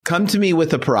come to me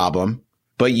with a problem,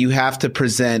 but you have to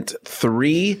present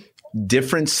 3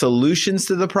 different solutions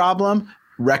to the problem,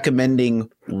 recommending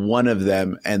one of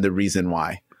them and the reason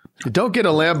why. Don't get a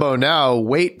Lambo now,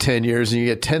 wait 10 years and you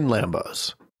get 10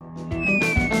 Lambos.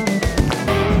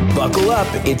 Buckle up.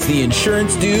 It's the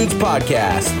Insurance Dudes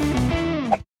Podcast.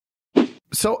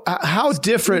 So how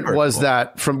different was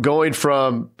that from going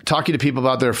from talking to people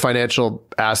about their financial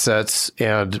assets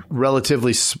and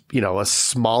relatively, a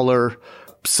smaller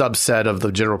subset of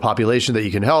the general population that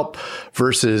you can help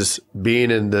versus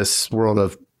being in this world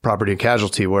of property and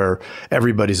casualty where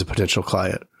everybody's a potential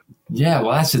client? Yeah,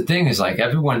 well, that's the thing is like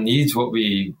everyone needs what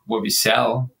we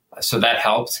sell. So that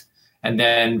helped. And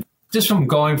then just from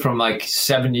going from like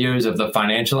 7 years of the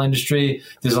financial industry,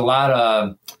 there's a lot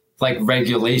of like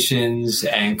regulations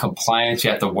and compliance you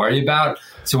have to worry about.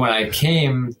 So when I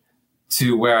came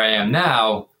to where I am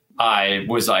now, I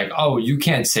was like, oh, you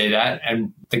can't say that.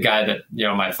 And the guy that,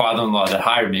 my father-in-law that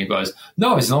hired me goes,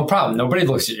 no, it's no problem. Nobody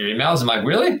looks at your emails. I'm like,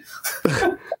 really?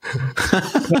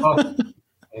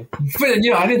 But,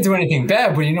 I didn't do anything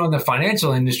bad. But, in the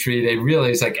financial industry, they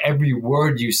really, it's like every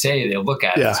word you say, they look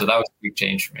at it. So that was a big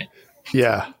change for me.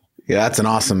 Yeah. Yeah,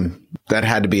 that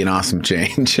had to be an awesome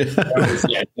change.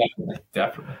 Yeah,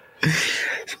 definitely.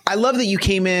 I love that you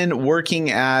came in working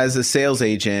as a sales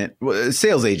agent,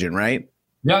 right?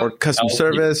 Yeah. Or customer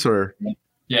service or.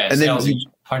 Yeah, and sales then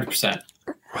 100%.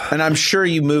 And I'm sure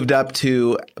you moved up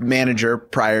to manager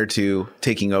prior to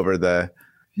taking over the.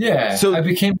 Yeah, so I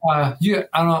became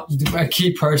a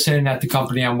key person at the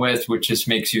company I'm with, which just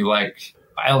makes you like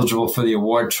eligible for the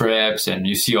award trips, and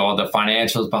you see all the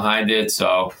financials behind it.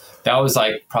 So that was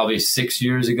like probably 6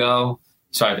 years ago.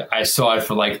 So I saw it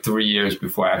for like 3 years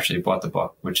before I actually bought the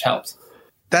book, which helped.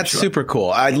 That's super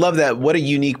cool. I love that. What a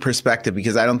unique perspective,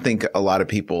 because I don't think a lot of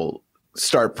people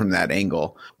start from that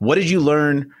angle. What did you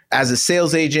learn as a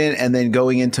sales agent and then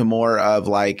going into more of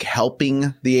like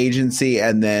helping the agency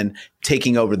and then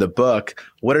taking over the book?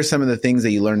 What are some of the things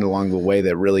that you learned along the way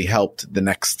that really helped the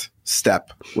next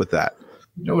step with that?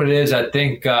 You know what it is? I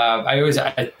think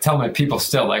I tell my people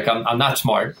still, like, I'm not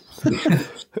smart.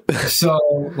 So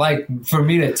like for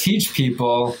me to teach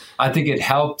people, I think it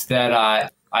helped that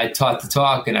I taught the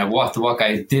talk and I walked the walk.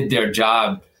 I did their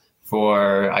job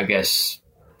for, I guess,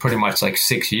 pretty much like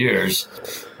 6 years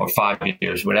or 5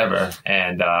 years, whatever.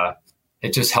 And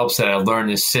it just helps that I learn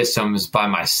the systems by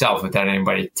myself without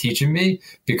anybody teaching me,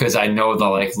 because I know the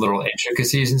like little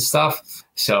intricacies and stuff.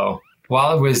 So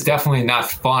while it was definitely not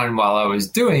fun while I was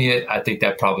doing it, I think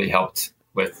that probably helped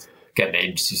with getting the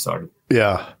agency started.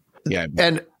 Yeah. Yeah.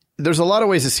 And there's a lot of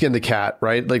ways to skin the cat,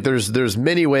 right? Like there's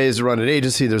many ways to run an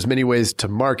agency. There's many ways to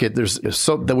market.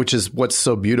 Which is what's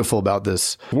so beautiful about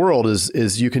this world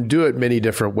is you can do it many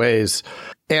different ways.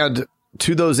 And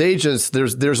to those agents,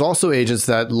 there's also agents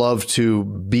that love to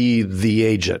be the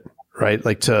agent, right?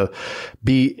 Like to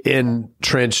be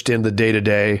entrenched in the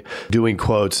day-to-day, doing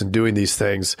quotes and doing these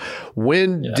things.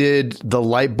 When did the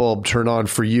light bulb turn on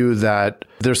for you that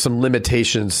there's some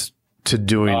limitations to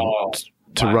doing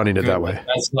running it that way?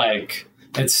 That's like,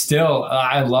 it's still,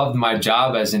 I love my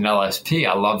job as an LSP.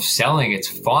 I love selling. It's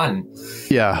fun.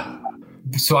 Yeah.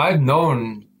 So I've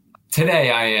known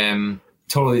today I am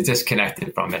totally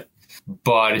disconnected from it.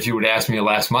 But if you would ask me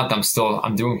last month,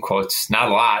 I'm doing quotes, not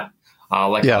a lot.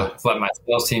 I'll let my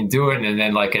sales team do it. And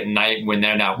then like at night when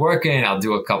they're not working, I'll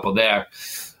do a couple there.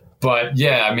 But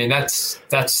yeah, I mean,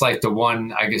 that's like the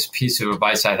one, I guess, piece of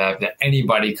advice I'd have to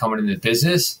anybody coming into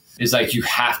business is like, you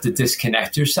have to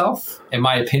disconnect yourself, in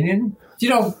my opinion. You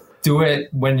don't do it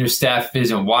when your staff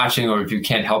isn't watching, or if you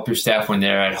can't help your staff when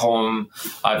they're at home.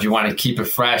 If you want to keep it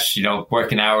fresh,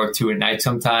 work an hour or two at night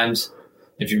sometimes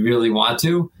if you really want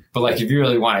to. But like, if you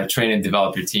really want to train and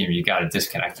develop your team, you got to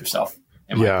disconnect yourself.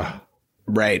 Yeah.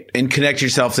 Right. And connect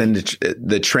yourself into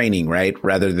the training, right?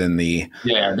 Rather than the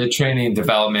training and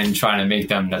development, trying to make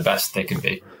them the best they can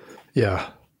be. Yeah.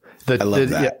 I love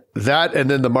that. Yeah, that and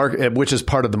then the market, which is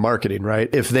part of the marketing, right?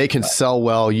 If they can sell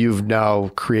well, you've now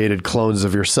created clones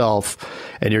of yourself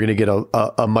and you're going to get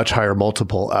a much higher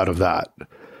multiple out of that.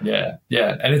 Yeah.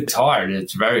 Yeah. And it's hard.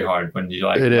 It's very hard when you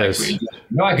it is.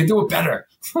 I can do it better.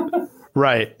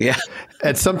 Right. Yeah.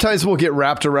 And sometimes we'll get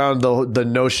wrapped around the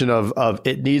notion of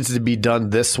it needs to be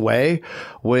done this way,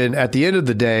 when at the end of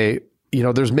the day,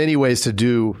 there's many ways to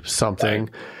do something.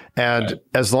 Right. And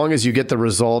as long as you get the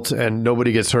result and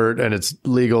nobody gets hurt and it's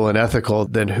legal and ethical,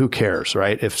 then who cares,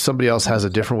 right? If somebody else has a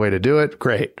different way to do it,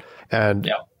 great. And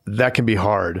that can be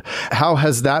hard. How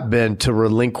has that been to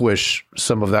relinquish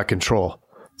some of that control?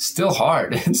 Still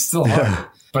hard. It's still hard.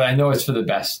 But I know it's for the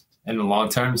best in the long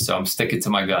term, so I'm sticking to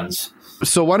my guns.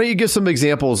 So why don't you give some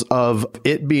examples of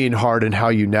it being hard and how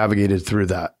you navigated through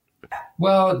that?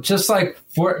 Well, just like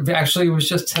actually, it was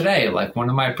just today. Like one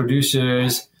of my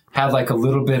producers had like a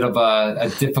little bit of a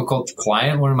difficult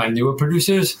client, one of my newer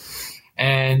producers.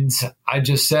 And I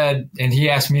just said, and he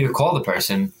asked me to call the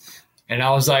person. And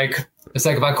I was like, it's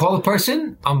like, if I call the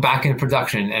person, I'm back in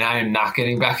production, and I am not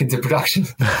getting back into production.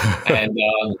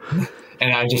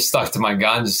 And I just stuck to my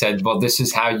guns and said, well, this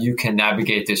is how you can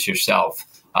navigate this yourself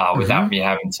without me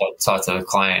having to talk to the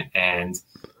client. And,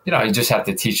 you just have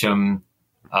to teach them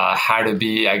how to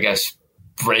be, I guess,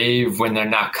 brave when they're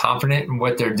not confident in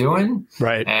what they're doing.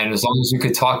 Right. And as long as you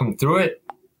could talk them through it,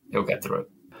 you'll get through it.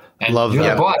 And Love you're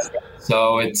that. the boss.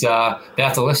 So it's, they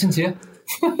have to listen to you.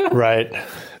 Right.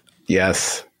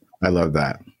 Yes. I love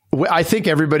that. I think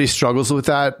everybody struggles with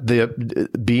that, the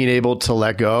being able to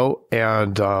let go.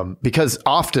 And because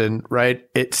often, right,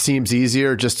 it seems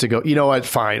easier just to go, you know what,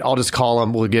 fine, I'll just call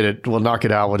them. We'll knock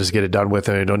it out. We'll just get it done with,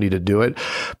 and I don't need to do it.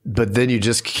 But then you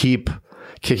just keep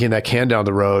kicking that can down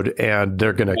the road, and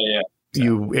they're going to,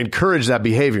 you encourage that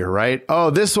behavior, right? Oh,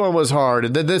 this one was hard.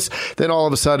 And then all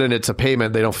of a sudden it's a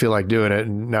payment. They don't feel like doing it.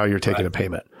 And now you're taking a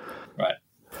payment. Right.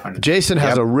 Jason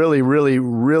has a really, really,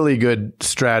 really good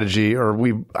strategy. Or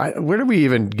where did we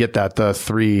even get that? The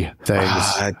 3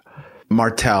 things.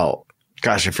 Martell.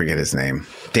 Gosh, I forget his name.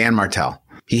 Dan Martell.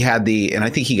 He had and I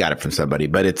think he got it from somebody,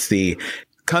 but it's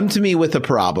come to me with a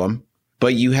problem,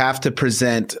 but you have to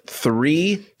present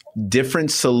 3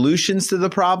 different solutions to the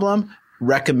problem,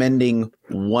 recommending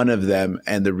one of them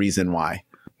and the reason why.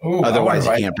 Ooh, otherwise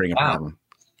you can't bring a problem.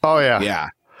 Oh yeah. Yeah.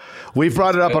 We've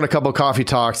brought it up on a couple of coffee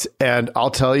talks, and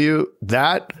I'll tell you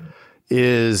that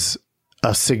is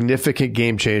a significant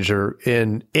game changer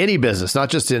in any business, not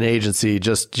just in agency,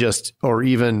 just or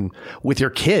even with your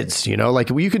kids. Like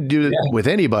you could do it with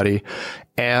anybody,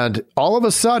 and all of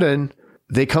a sudden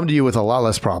they come to you with a lot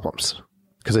less problems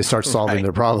because they start solving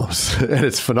their problems, and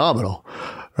it's phenomenal.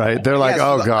 Right? They're like,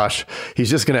 oh gosh, he's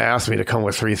just going to ask me to come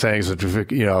with 3 things,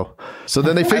 So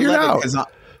then they figure it out.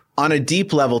 On a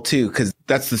deep level too, because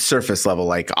that's the surface level.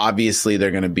 Like obviously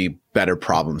they're going to be better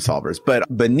problem solvers, but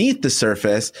beneath the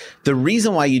surface, the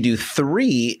reason why you do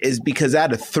 3 is because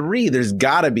out of 3, there's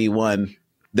got to be one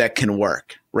that can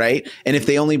work, right? And if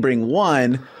they only bring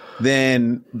one,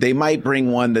 then they might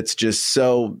bring one that's just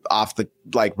so off the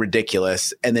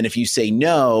ridiculous. And then if you say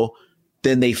no,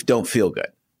 then they don't feel good.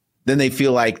 Then they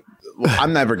feel like, well,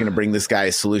 I'm never going to bring this guy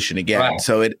a solution again. Right.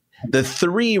 So the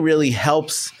 3 really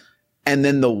helps. And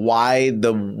then the why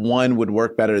the one would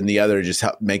work better than the other just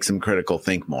makes them critical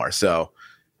think more. So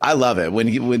I love it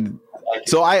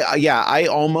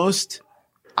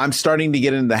I'm starting to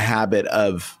get into the habit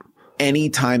of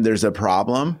anytime there's a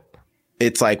problem,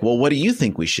 it's like, well, what do you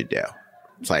think we should do?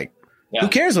 It's like, who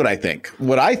cares what I think?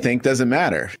 What I think doesn't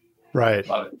matter. Right.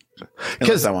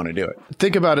 Unless I want to do it.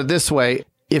 Think about it this way.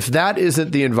 If that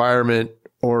isn't the environment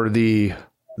or the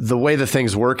way that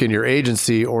things work in your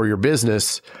agency or your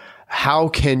business, how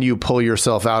can you pull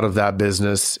yourself out of that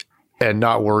business and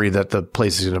not worry that the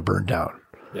place is going to burn down?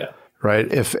 Yeah.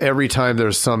 Right. If every time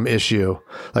there's some issue,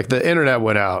 like the internet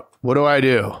went out, what do I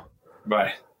do?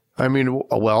 Right. I mean,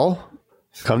 well,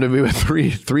 come to me with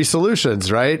three solutions,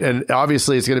 right? And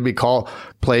obviously it's going to be call,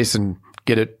 place, and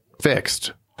get it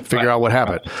fixed, figure out what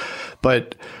happened.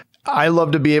 But I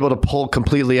love to be able to pull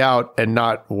completely out and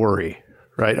not worry.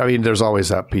 Right. I mean, there's always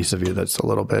that piece of you that's a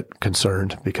little bit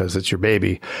concerned because it's your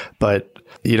baby. But,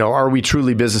 are we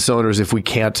truly business owners if we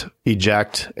can't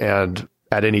eject and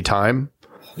at any time?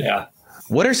 Yeah.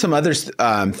 What are some other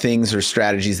things or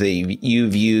strategies that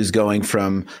you've used going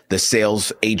from the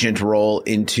sales agent role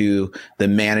into the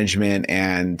management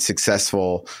and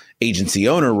successful agency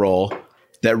owner role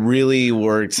that really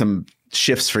were some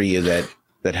shifts for you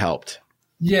that helped?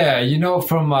 Yeah,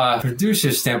 from a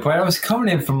producer standpoint, I was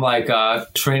coming in from like a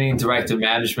training director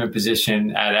management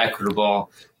position at Equitable.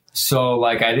 So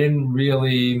I didn't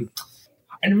really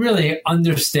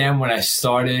understand when I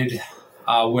started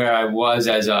where I was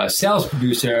as a sales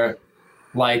producer,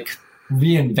 like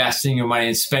reinvesting your money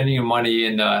and spending your money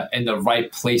in the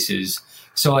right places.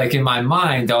 So in my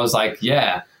mind, I was like,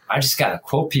 yeah, I just got to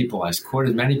quote as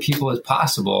many people as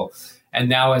possible. And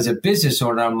now as a business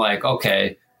owner, I'm like,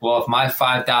 okay, well, if my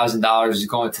 $5,000 is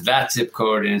going to that zip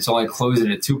code and it's only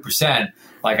closing at 2%,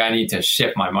 I need to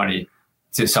shift my money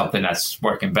to something that's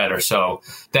working better. So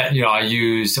that, I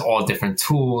use all different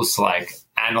tools to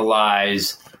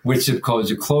analyze which zip codes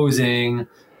are closing.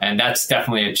 And that's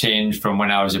definitely a change from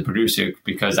when I was a producer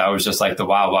because I was just the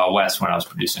Wild Wild West when I was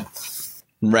producing.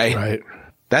 Right.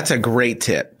 That's a great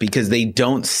tip because they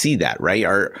don't see that, right?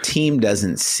 Our team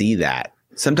doesn't see that.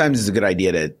 sometimes it's a good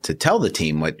idea to tell the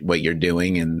team what you're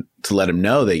doing and to let them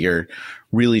know that you're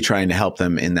really trying to help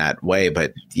them in that way.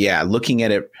 But yeah, looking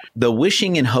at it, the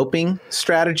wishing and hoping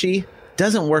strategy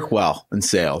doesn't work well in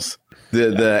sales.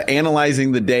 The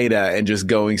analyzing the data and just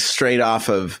going straight off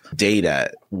of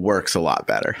data works a lot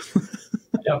better.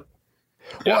 Yep.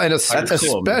 Well, and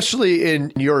especially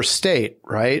in your state,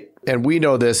 right? And we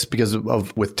know this because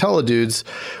with Teledudes,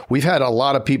 we've had a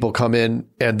lot of people come in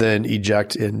and then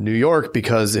eject in New York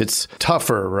because it's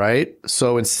tougher, right?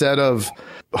 So instead of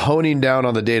honing down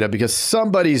on the data, because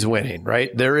somebody's winning, right?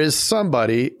 There is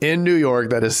somebody in New York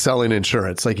that is selling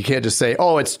insurance. Like you can't just say,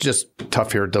 oh, it's just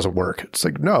tough here. It doesn't work. It's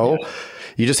like, no. Yeah.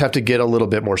 You just have to get a little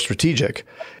bit more strategic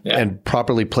and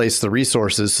properly place the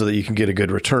resources so that you can get a good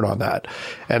return on that.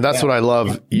 And that's what I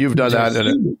love. You've done that.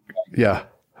 And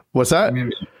what's that?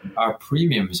 Our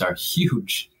premiums are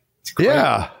huge. It's crazy.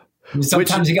 Yeah. I mean,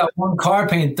 sometimes you got one car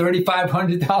paying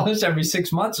 $3,500 every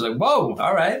 6 months. Like, whoa,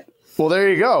 all right. Well, there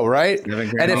you go, right?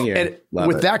 And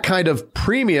with that kind of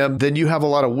premium, then you have a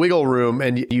lot of wiggle room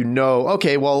and you know,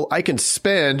 okay, well, I can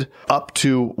spend up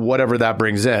to whatever that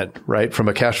brings in, right? From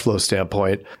a cash flow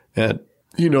standpoint. And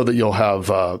you know that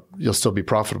you'll still be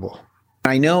profitable.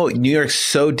 I know New York's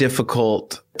so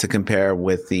difficult to compare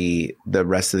with the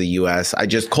rest of the US.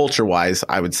 Culture wise,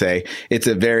 I would say it's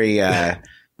a very,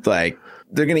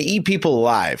 they're going to eat people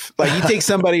alive. Like you take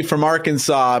somebody from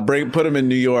Arkansas, put them in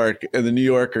New York, and the New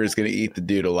Yorker is going to eat the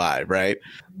dude alive, right?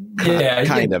 Yeah,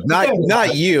 kind of.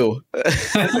 Not you.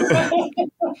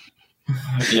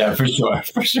 Yeah, for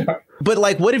sure. But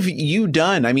like, what have you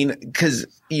done? I mean, because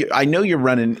I know you're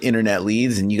running internet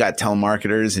leads, and you got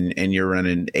telemarketers, and you're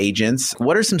running agents.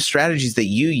 What are some strategies that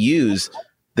you use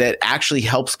that actually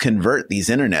helps convert these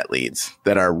internet leads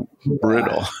that are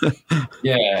brutal?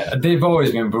 Yeah, they've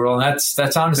always been brutal. And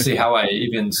that's honestly how I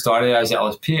even started as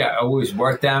LSP. I always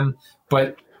worked them,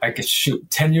 but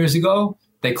 10 years ago,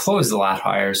 they closed a lot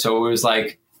higher. So it was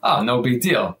like, oh, no big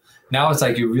deal. Now it's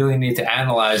like you really need to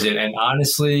analyze it. And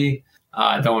honestly,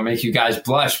 I don't want to make you guys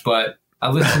blush, but I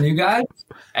listen to you guys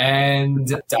and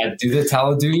I do the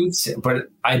Teledudes, but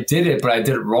I did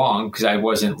it wrong because I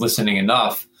wasn't listening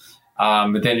enough.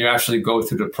 But then you actually go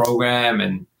through the program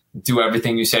and do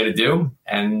everything you say to do,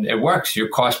 and it works. Your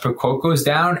cost per quote goes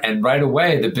down, and right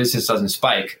away the business doesn't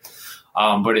spike.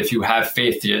 But if you have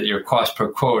faith that your cost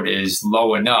per quote is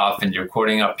low enough and you're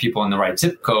quoting up people in the right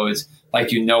zip codes, like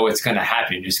it's going to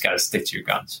happen. You just got to stick to your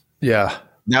guns. Yeah.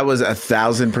 That was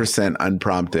 1,000%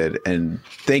 unprompted, and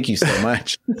thank you so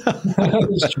much.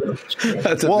 That's true.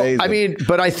 That's amazing. Well, I mean,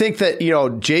 but I think that,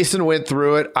 Jason went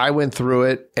through it, I went through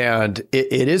it, and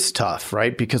it is tough,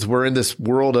 right? Because we're in this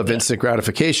world of instant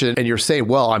gratification, and you're saying,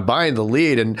 well, I'm buying the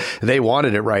lead, and they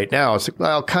wanted it right now. It's like,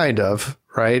 well, kind of,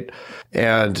 right?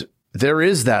 And there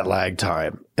is that lag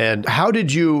time. And how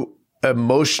did you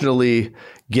emotionally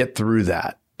get through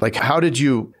that? Like, how did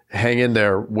you hang in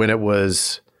there when it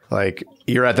was like,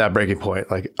 you're at that breaking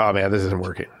point, like, oh man, this isn't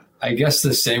working? I guess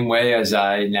the same way as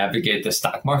I navigate the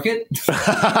stock market.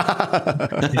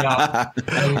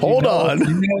 Hold on.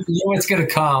 You know what's going to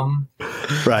come.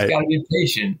 Right. You got to be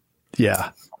patient.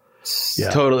 Yeah.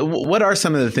 Totally. What are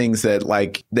some of the things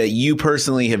that you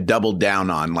personally have doubled down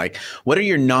on? Like, what are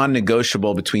your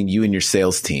non-negotiable between you and your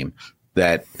sales team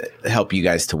that help you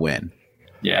guys to win?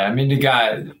 Yeah. I mean,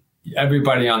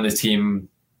 everybody on the team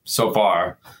so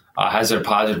far has a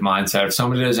positive mindset. If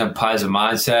somebody doesn't have a positive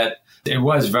mindset, it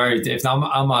was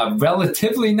I'm a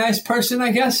relatively nice person,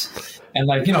 I guess. And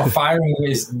firing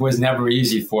was never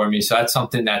easy for me. So that's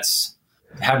something that's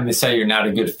having to say you're not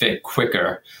a good fit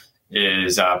quicker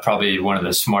is probably one of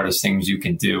the smartest things you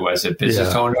can do as a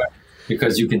business owner,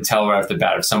 because you can tell right off the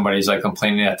bat if somebody's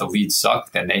complaining that the leads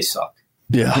suck, then they suck.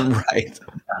 Yeah. Right.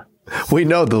 We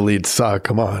know the leads suck.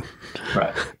 Come on.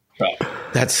 Right.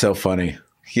 That's so funny.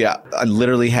 Yeah. I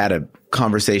literally had a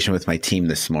conversation with my team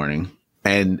this morning.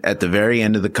 And at the very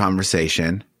end of the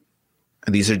conversation,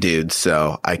 these are dudes,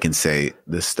 so I can say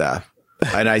this stuff.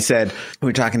 And I said,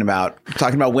 we're talking about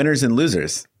winners and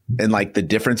losers and the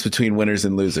difference between winners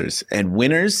and losers. And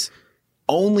winners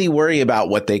only worry about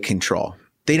what they control.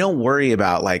 They don't worry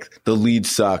about the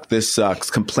leads suck, this sucks,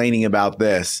 complaining about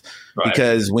this. Right.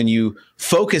 Because when you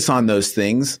focus on those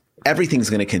things, everything's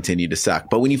going to continue to suck.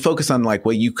 But when you focus on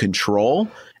what you control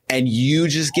and you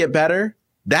just get better,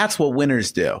 that's what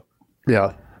winners do.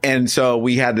 Yeah. And so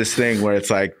we had this thing where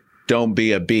it's don't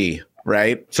be a bee,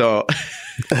 right? So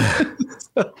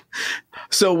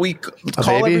so we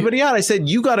call everybody out. I said,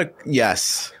 you got to,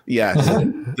 yes,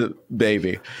 the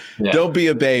baby. Yeah. Don't be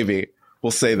a baby.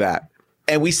 We'll say that.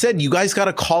 And we said, you guys got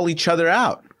to call each other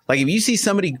out. If you see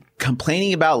somebody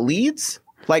complaining about leads,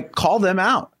 call them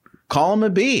out. call them a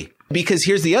B. Because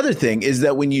here's the other thing is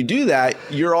that when you do that,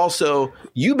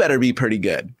 you better be pretty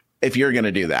good if you're going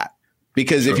to do that.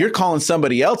 Because if you're calling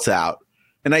somebody else out,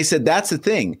 and I said, that's the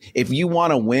thing. If you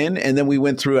want to win, and then we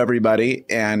went through everybody,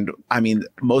 and I mean,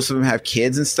 most of them have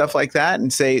kids and stuff like that,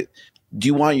 and say, do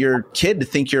you want your kid to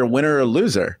think you're a winner or a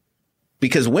loser?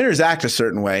 Because winners act a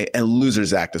certain way and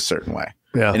losers act a certain way.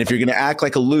 Yeah. And if you're going to act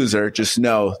like a loser, just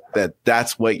know that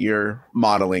that's what you're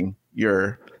modeling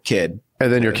your kid.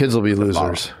 And then your kids will be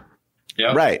losers.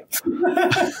 Yeah. Right.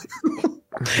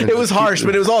 It was harsh,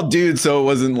 but it was all dudes. So it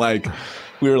wasn't like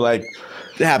we were like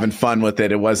having fun with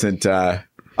it. It wasn't,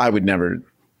 I would never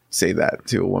say that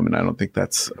to a woman. I don't think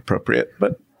that's appropriate,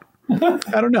 but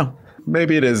I don't know.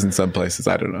 Maybe it is in some places.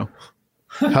 I don't know.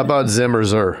 How about Zim or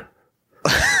Zur?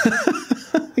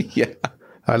 Yeah.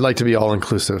 I'd like to be all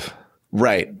inclusive.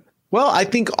 Right. Well, I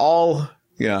think no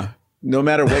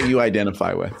matter what you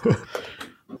identify with.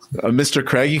 Mr.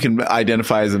 Craig, you can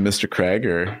identify as a Mr. Craig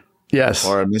or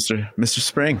a Mr.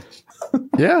 Spring.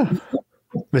 Yeah.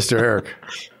 Mr. Eric.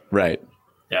 Right.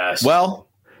 Yes. Well,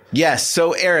 yes.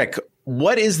 So Eric,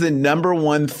 what is the number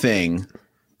one thing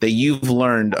that you've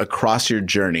learned across your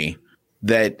journey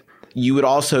that you would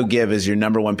also give as your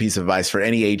number one piece of advice for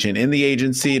any agent in the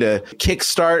agency to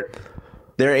kickstart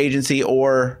their agency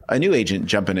or a new agent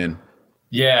jumping in?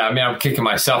 Yeah, I mean, I'm kicking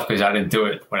myself because I didn't do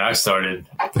it when I started.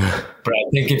 But I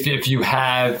think if you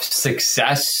have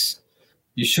success,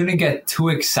 you shouldn't get too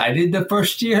excited the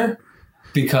first year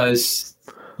because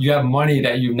you have money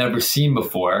that you've never seen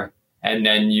before, and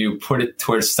then you put it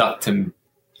towards stuff to,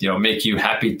 make you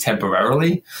happy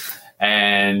temporarily.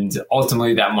 And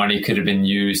ultimately, that money could have been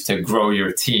used to grow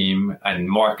your team and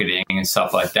marketing and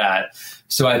stuff like that.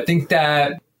 So I think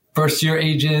that first year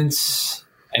agents,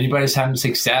 anybody's having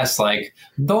success,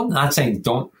 not saying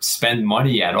don't spend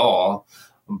money at all,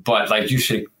 but you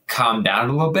should calm down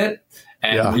a little bit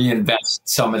and reinvest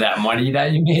some of that money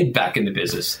that you made back in the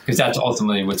business, because that's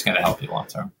ultimately what's going to help you long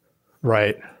term.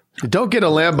 Right. Don't get a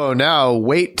Lambo now,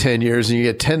 wait 10 years and you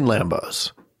get 10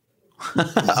 Lambos.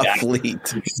 A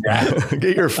fleet. Exactly.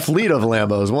 Get your fleet of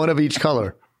Lambos, one of each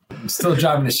color. I'm still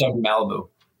driving a Chevy Malibu.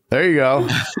 There you go.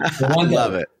 I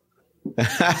love it.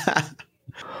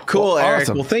 Cool, well, Eric.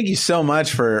 awesome. Well, thank you so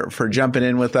much for jumping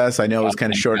in with us. I know it was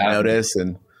kind of short notice,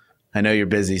 and I know you're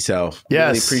busy, so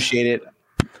really appreciate it.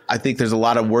 I think there's a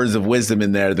lot of words of wisdom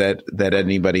in there that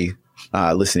anybody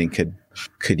listening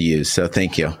could use. So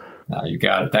thank you. No, you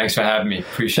got it. Thanks for having me.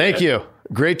 Appreciate it. Thank you.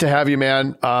 Great to have you,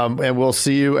 man. And we'll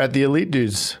see you at the Elite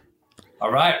Dudes.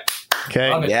 All right.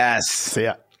 Okay. Yes. See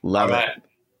ya. Love it.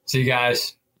 See you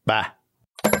guys. Bye.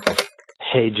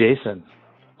 Hey, Jason.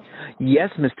 Yes,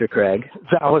 Mr. Craig.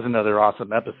 That was another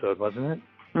awesome episode, wasn't it?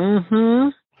 Mm-hmm.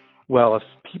 Well, if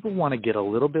people want to get a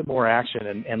little bit more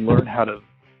action and learn how to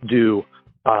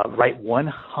write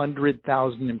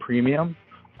 100,000 in premium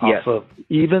off of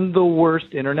even the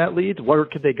worst internet leads, where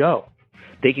could they go?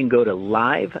 They can go to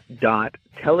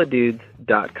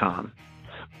live.teledudes.com.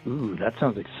 Ooh, that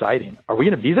sounds exciting. Are we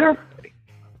going to be there?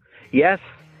 Yes.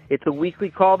 It's a weekly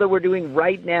call that we're doing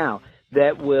right now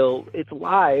it's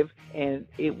live, and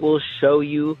it will show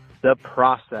you the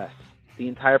process. The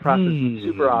entire process is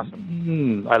super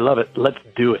awesome. I love it. Let's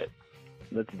do it.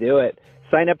 Let's do it.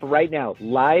 Sign up right now,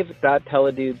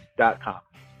 live.teledudes.com.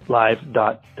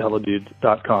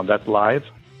 Live.teledudes.com. That's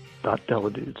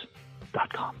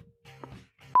live.teledudes.com.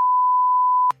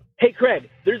 Hey, Craig,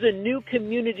 there's a new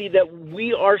community that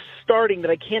we are starting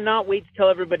that I cannot wait to tell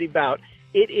everybody about.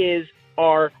 It is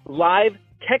our live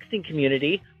texting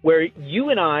community where you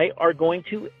and I are going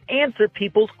to answer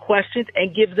people's questions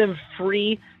and give them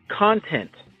free content,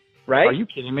 right? Are you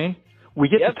kidding me? We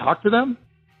get to talk to them?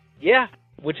 Yeah,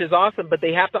 which is awesome, but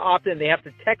they have to opt in. They have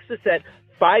to text us at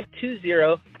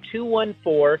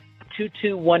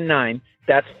 520-214-2219.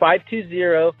 That's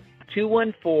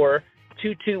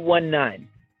 520-214-2219.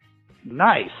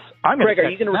 Nice. Craig, are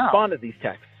you going to respond to these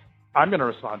texts? I'm going to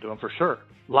respond to them for sure.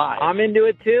 Live. I'm into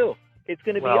it too. It's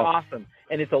going to be awesome.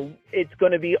 And it's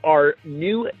going to be our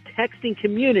new texting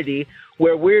community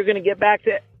where we're going to get back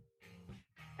to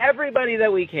everybody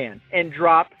that we can and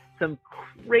drop some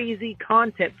crazy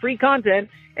content, free content,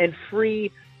 and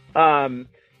free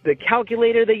the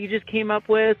calculator that you just came up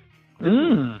with.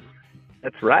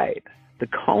 That's right. The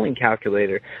calling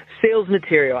calculator, sales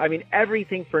material. I mean,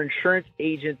 everything for insurance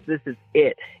agents. This is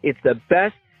it. It's the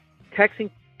best texting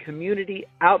community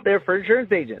out there for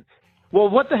insurance agents. Well,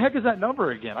 what the heck is that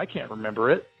number again? I can't remember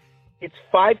it. It's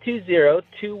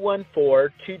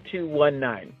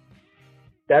 520-214-2219.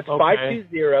 That's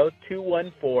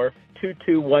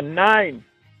 520-214-2219.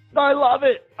 I love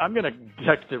it. I'm going to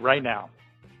text it right now.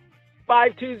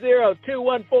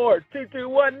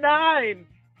 520-214-2219.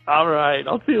 All right.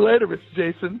 I'll see you later, Mr.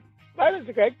 Jason. Bye,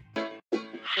 Mr. Craig. Wait, do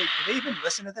they even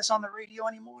listen to this on the radio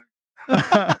anymore?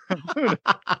 I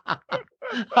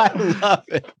love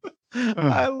it.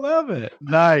 I love it.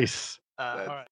 Nice. All right.